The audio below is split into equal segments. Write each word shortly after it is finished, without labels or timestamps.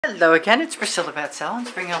Hello again, it's Priscilla Batzell in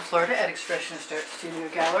Spring Hill, Florida at Expressionist Art Studio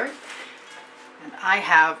Gallery. And I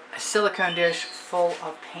have a silicone dish full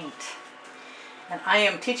of paint. And I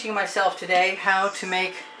am teaching myself today how to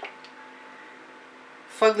make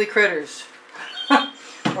fugly critters,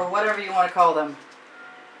 or whatever you want to call them.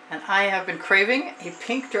 And I have been craving a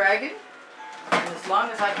pink dragon. And as long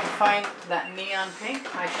as I can find that neon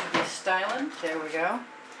pink, I should be styling. There we go.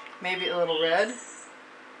 Maybe a little red.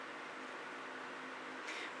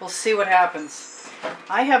 We'll see what happens.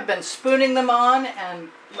 I have been spooning them on and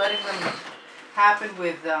letting them happen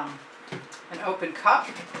with an open cup,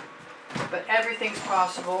 but everything's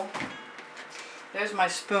possible. There's my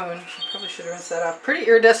spoon. I probably should have rinsed that off. Pretty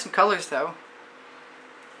iridescent colors though.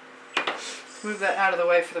 Let's move that out of the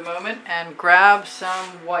way for the moment and grab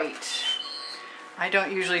some white. I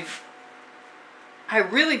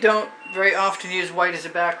really don't very often use white as a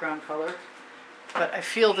background color, but I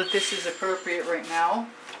feel that this is appropriate right now.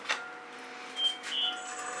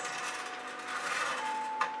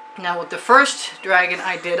 Now with the first dragon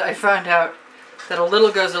I did, I found out that a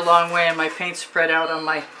little goes a long way and my paint spread out on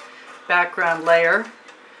my background layer.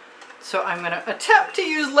 So I'm going to attempt to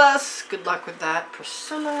use less. Good luck with that,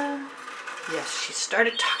 Priscilla. Yes, she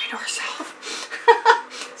started talking to herself.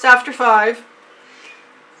 It's after 5.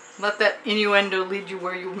 Let that innuendo lead you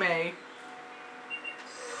where you may.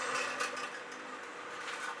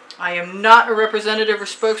 I am not a representative or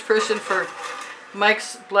spokesperson for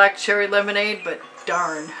Mike's Black Cherry Lemonade, but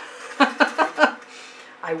darn.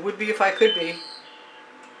 I would be if I could be.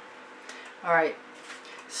 Alright,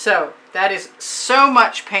 so that is so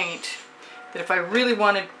much paint that if I really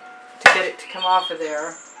wanted to get it to come off of there,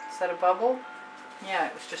 is that a bubble? Yeah,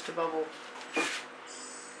 it was just a bubble.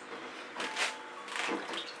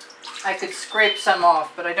 I could scrape some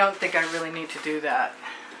off, but I don't think I really need to do that.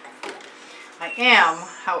 I am,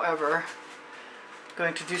 however,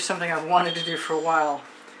 going to do something I've wanted to do for a while.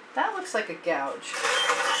 That looks like a gouge.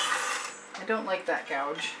 I don't like that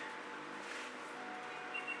gouge.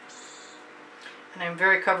 And I'm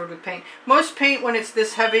very covered with paint. Most paint, when it's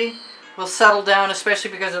this heavy, will settle down, especially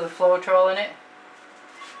because of the Floetrol in it.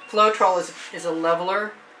 Floetrol is a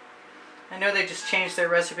leveler. I know they just changed their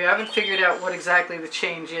recipe. I haven't figured out what exactly the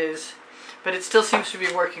change is, but it still seems to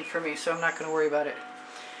be working for me, so I'm not going to worry about it.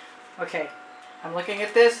 Okay, I'm looking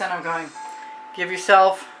at this and I'm going, give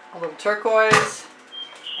yourself a little turquoise.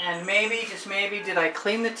 And maybe, just maybe, did I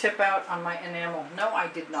clean the tip out on my enamel? No, I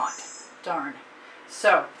did not. Darn.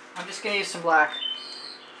 So, I'm just going to use some black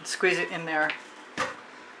and squeeze it in there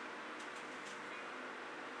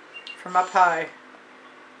from up high.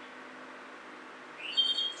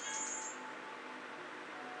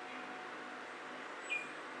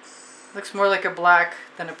 Looks more like a black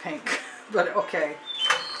than a pink, but okay.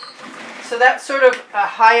 So that's sort of a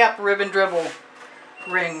high up ribbon dribble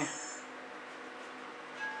ring.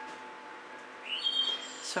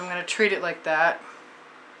 So I'm going to treat it like that.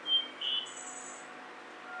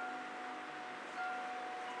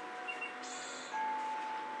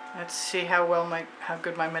 Let's see how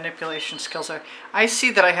good my manipulation skills are. I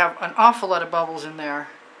see that I have an awful lot of bubbles in there.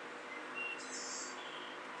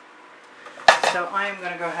 So I am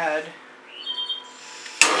going to go ahead and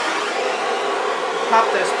pop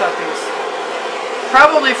those puppies.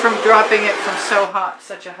 Probably from dropping it from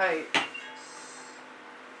such a height.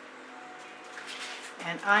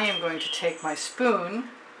 And I am going to take my spoon,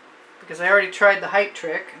 because I already tried the height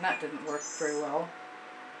trick, and that didn't work very well.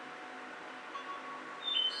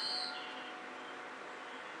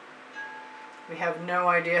 We have no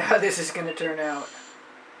idea how this is going to turn out.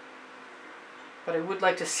 But I would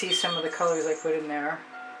like to see some of the colors I put in there.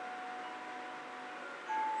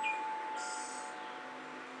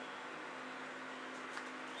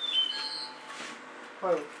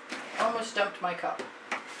 Whoa, almost dumped my cup.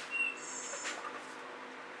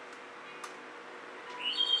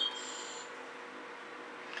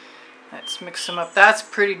 Let's mix them up. That's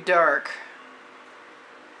pretty dark.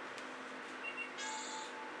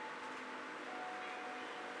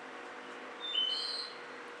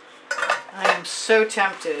 I am so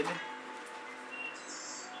tempted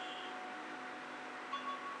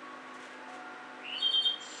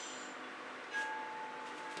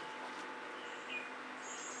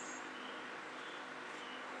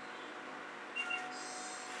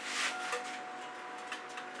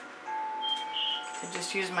to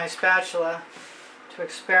just use my spatula to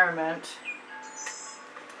experiment.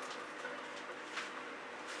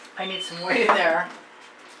 I need some weight in there.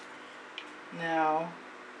 Now,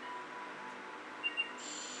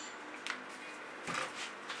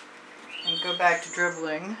 and go back to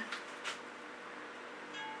dribbling.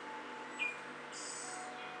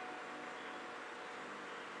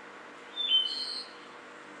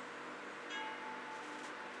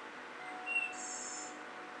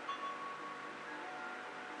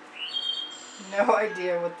 No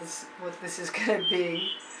idea what this is going to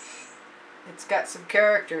be. It's got some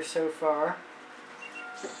character so far.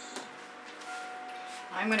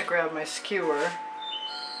 I'm going to grab my skewer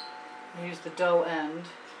and use the dull end.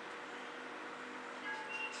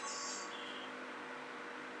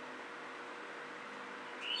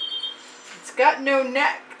 It's got no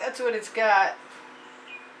neck. That's what it's got.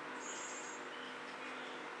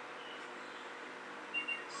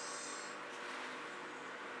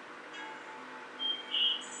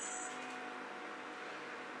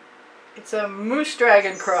 It's a moose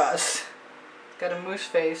dragon cross. It's got a moose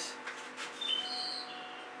face.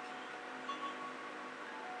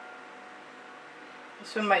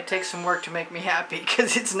 This one might take some work to make me happy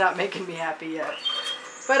because it's not making me happy yet.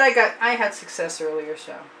 But I had success earlier,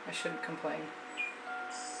 so I shouldn't complain.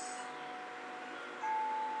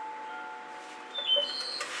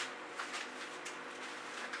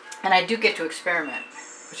 And I do get to experiment,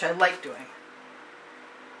 which I like doing.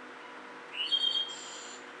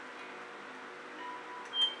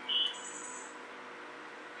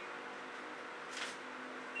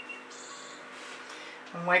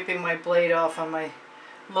 I'm wiping my blade off on my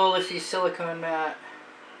low-liffy silicone mat.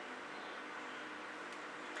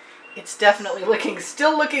 It's definitely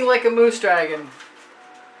still looking like a moose dragon.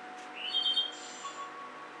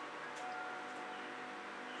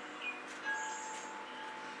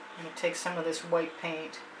 I'm going to take some of this white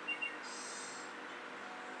paint,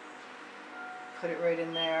 put it right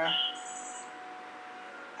in there.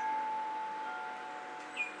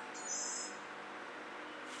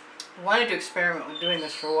 I wanted to experiment with doing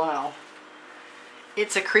this for a while.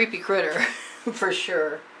 It's a creepy critter, for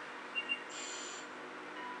sure.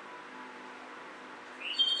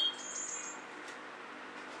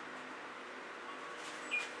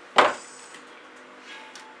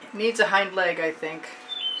 It needs a hind leg, I think.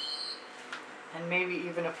 And maybe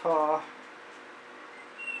even a paw.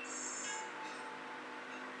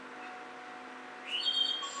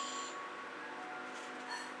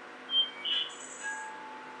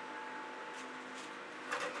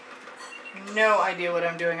 No idea what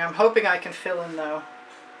I'm doing. I'm hoping I can fill in though.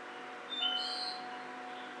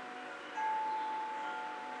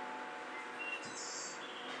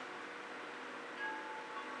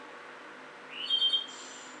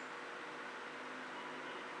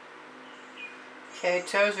 Okay,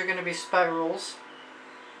 toes are going to be spirals,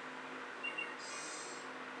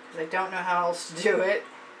 because I don't know how else to do it.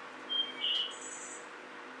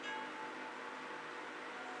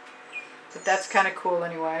 But that's kind of cool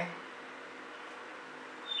anyway.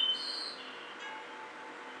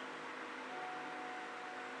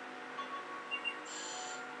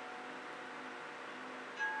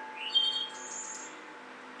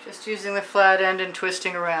 Just using the flat end and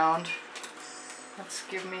twisting around. Let's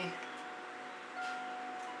give me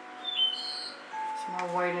some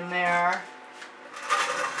more white in there.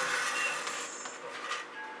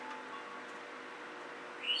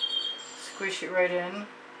 Squish it right in.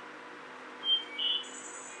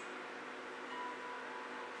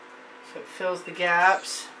 So it fills the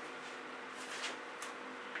gaps.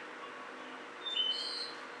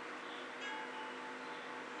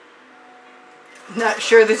 Not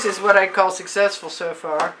sure this is what I'd call successful so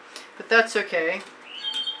far, but that's okay.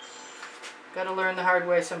 Gotta learn the hard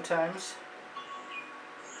way sometimes.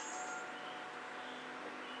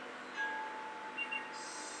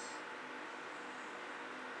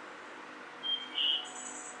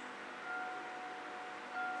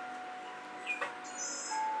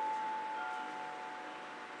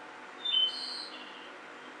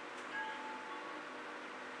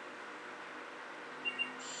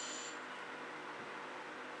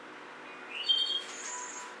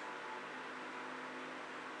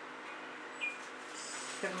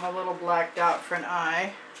 Give him a little black dot for an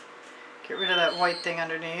eye. Get rid of that white thing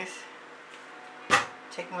underneath.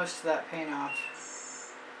 Take most of that paint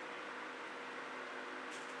off.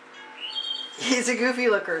 He's a goofy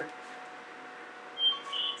looker.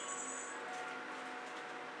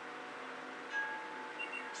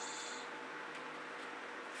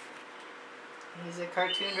 He's a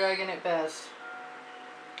cartoon dragon at best.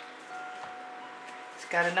 He's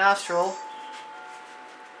got a nostril.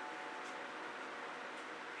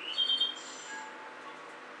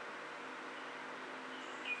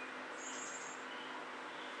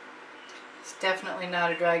 Definitely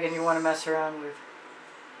not a dragon you want to mess around with.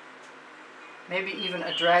 Maybe even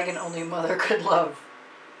a dragon only mother could love.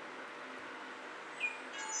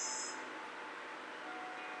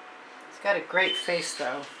 It's got a great face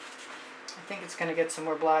though. I think it's going to get some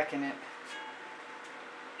more black in it.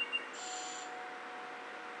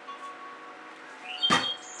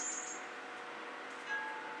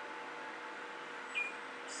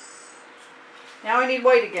 Now I need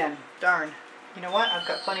white again. Darn. You know what? I've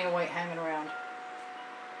got plenty of white hanging around.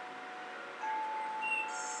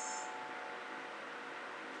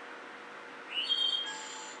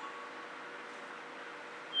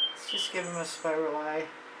 Let's just give him a spiral eye.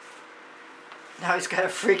 Now he's got a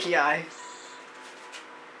freaky eye.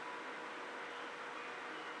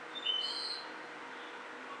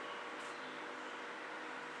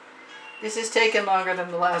 This is taking longer than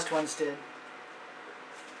the last ones did.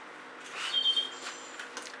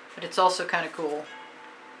 But it's also kind of cool.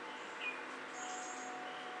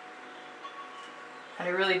 And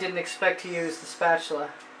I really didn't expect to use the spatula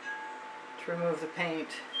to remove the paint.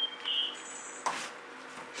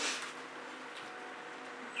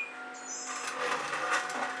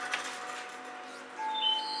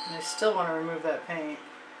 And I still want to remove that paint.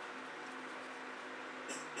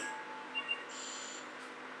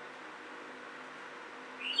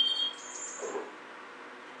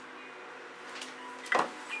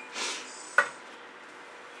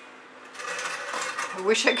 I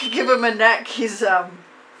wish I could give him a neck. He's not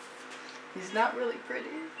really pretty.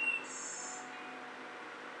 Let's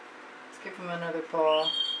give him another paw.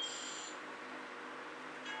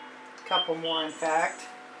 A couple more, in fact.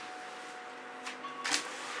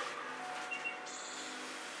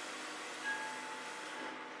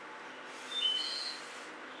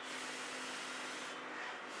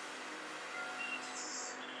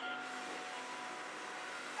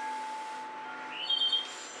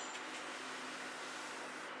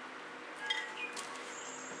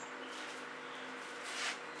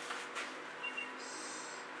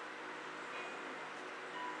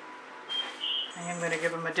 I am going to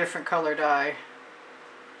give him a different color dye.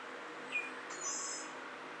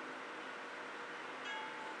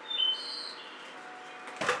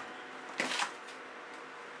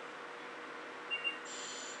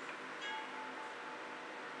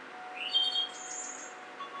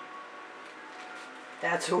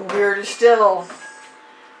 That's weirder still.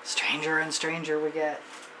 Stranger and stranger we get.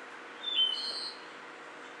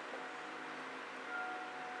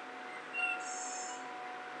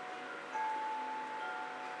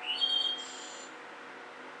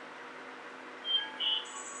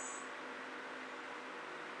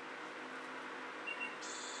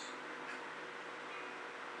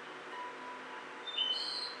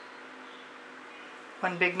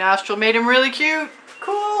 One big nostril made him really cute.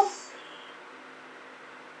 Cool.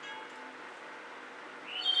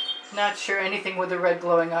 Not sure anything with a red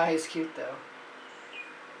glowing eye is cute though.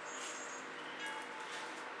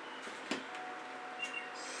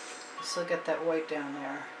 Still get that white down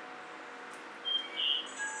there.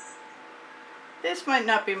 This might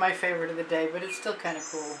not be my favorite of the day, but it's still kind of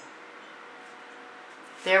cool.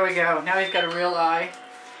 There we go. Now he's got a real eye.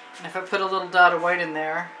 And if I put a little dot of white in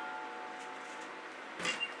there,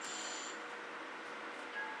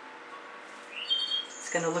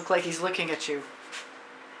 it's going to look like he's looking at you.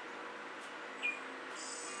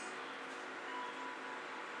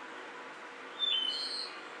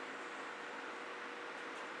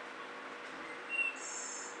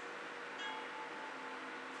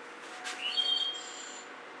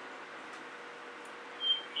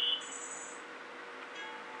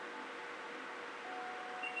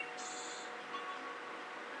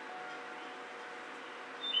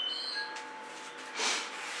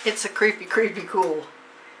 It's a creepy, creepy cool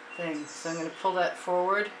thing. So I'm going to pull that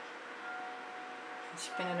forward and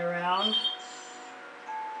spin it around.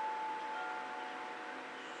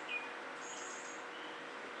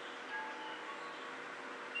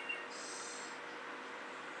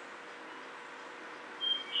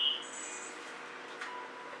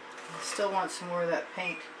 I still want some more of that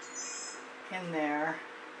paint in there.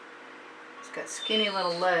 It's got skinny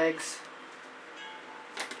little legs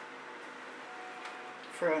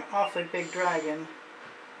for an awfully big dragon.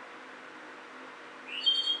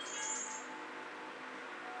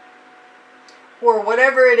 Or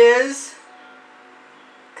whatever it is,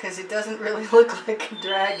 because it doesn't really look like a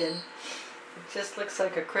dragon. It just looks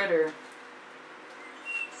like a critter.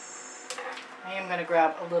 I am going to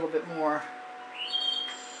grab a little bit more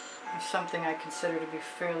of something I consider to be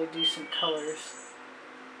fairly decent colors.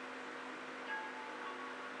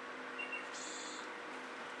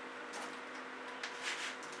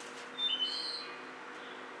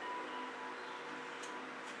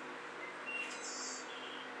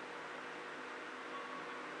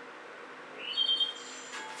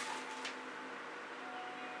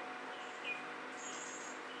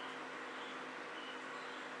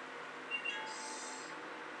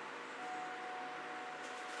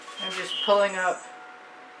 I'm just pulling up,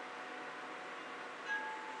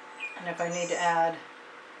 and if I need to add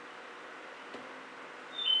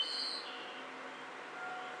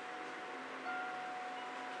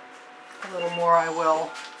a little more, I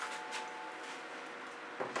will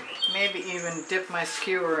maybe even dip my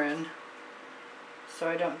skewer in so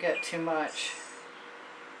I don't get too much.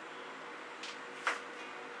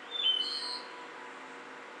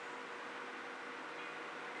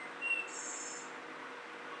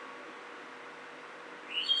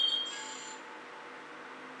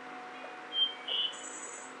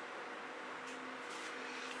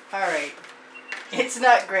 Alright, it's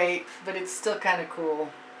not great, but it's still kind of cool.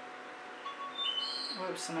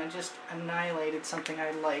 Whoops, and I just annihilated something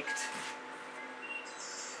I liked.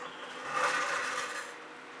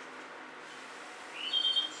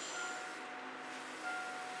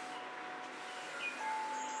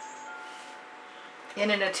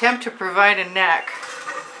 In an attempt to provide a neck.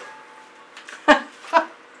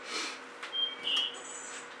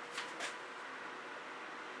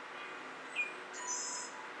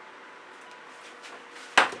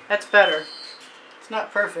 That's better. It's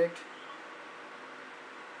not perfect,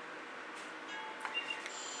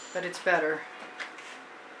 but it's better.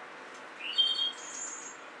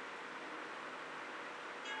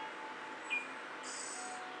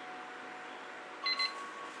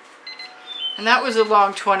 And that was a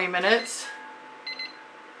long 20 minutes.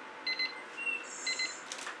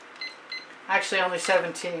 Actually, only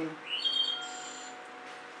 17.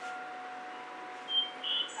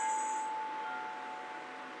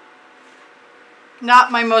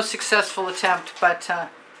 Not my most successful attempt, but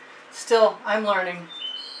still, I'm learning.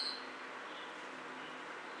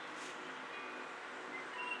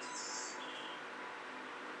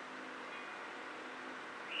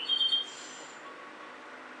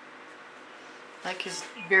 Like his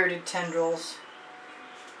bearded tendrils.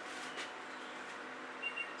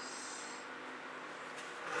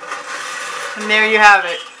 And there you have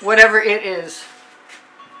it, whatever it is.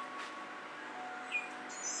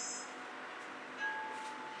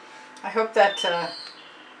 I hope that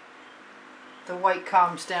the white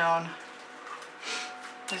calms down.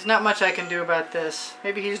 There's not much I can do about this.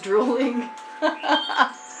 Maybe he's drooling.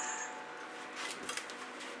 I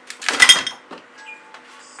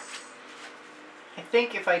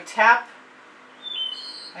think if I tap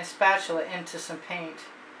my spatula into some paint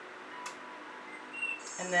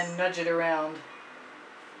and then nudge it around,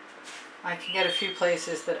 I can get a few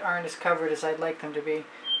places that aren't as covered as I'd like them to be.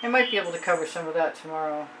 I might be able to cover some of that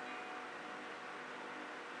tomorrow.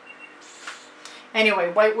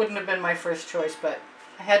 Anyway, white wouldn't have been my first choice, but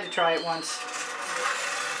I had to try it once.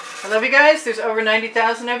 I love you guys. There's over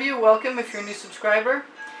 90,000 of you. Welcome if you're a new subscriber.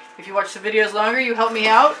 If you watch the videos longer, you help me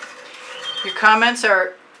out. Your comments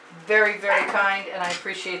are very, very kind, and I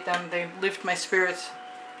appreciate them. They lift my spirits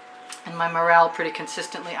and my morale pretty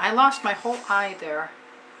consistently. I lost my whole eye there.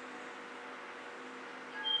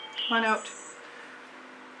 Come on out.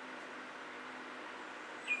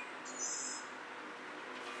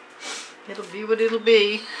 It'll be what it'll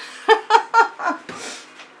be.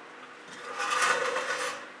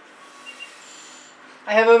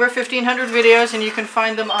 I have over 1,500 videos, and you can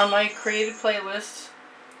find them on my created playlists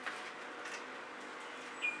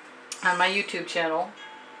on my YouTube channel.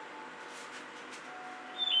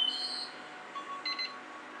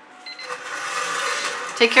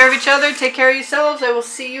 Take care of each other. Take care of yourselves. I will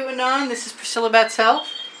see you anon. This is Priscilla Batzell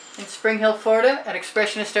in Spring Hill, Florida at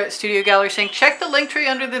Expressionist Art Studio Gallery, saying check the link tree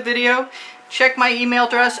under the video. Check my email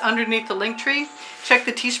address underneath the link tree. Check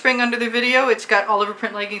the Teespring under the video. It's got Oliver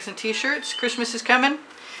print leggings and t-shirts. Christmas is coming.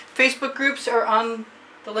 Facebook groups are on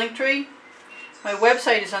the link tree. My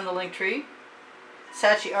website is on the link tree.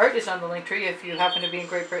 Saatchi Art is on the link tree if you happen to be in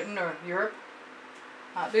Great Britain or Europe.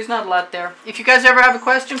 There's not a lot there. If you guys ever have a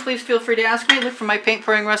question, please feel free to ask me. Look for my paint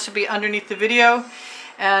pouring recipe underneath the video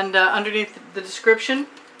and underneath the description.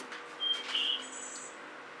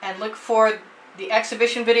 And look for the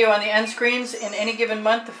exhibition video on the end screens in any given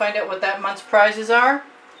month to find out what that month's prizes are.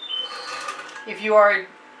 If you are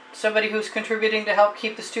somebody who's contributing to help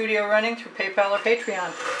keep the studio running through PayPal or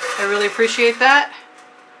Patreon, I really appreciate that.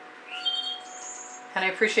 And I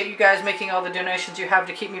appreciate you guys making all the donations you have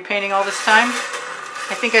to keep me painting all this time.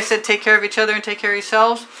 I think I said take care of each other and take care of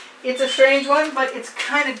yourselves. It's a strange one, but it's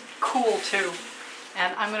kind of cool too.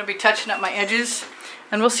 And I'm going to be touching up my edges,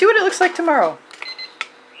 and we'll see what it looks like tomorrow.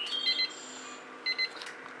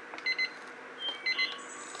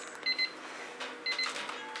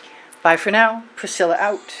 Bye for now. Priscilla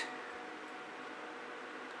out.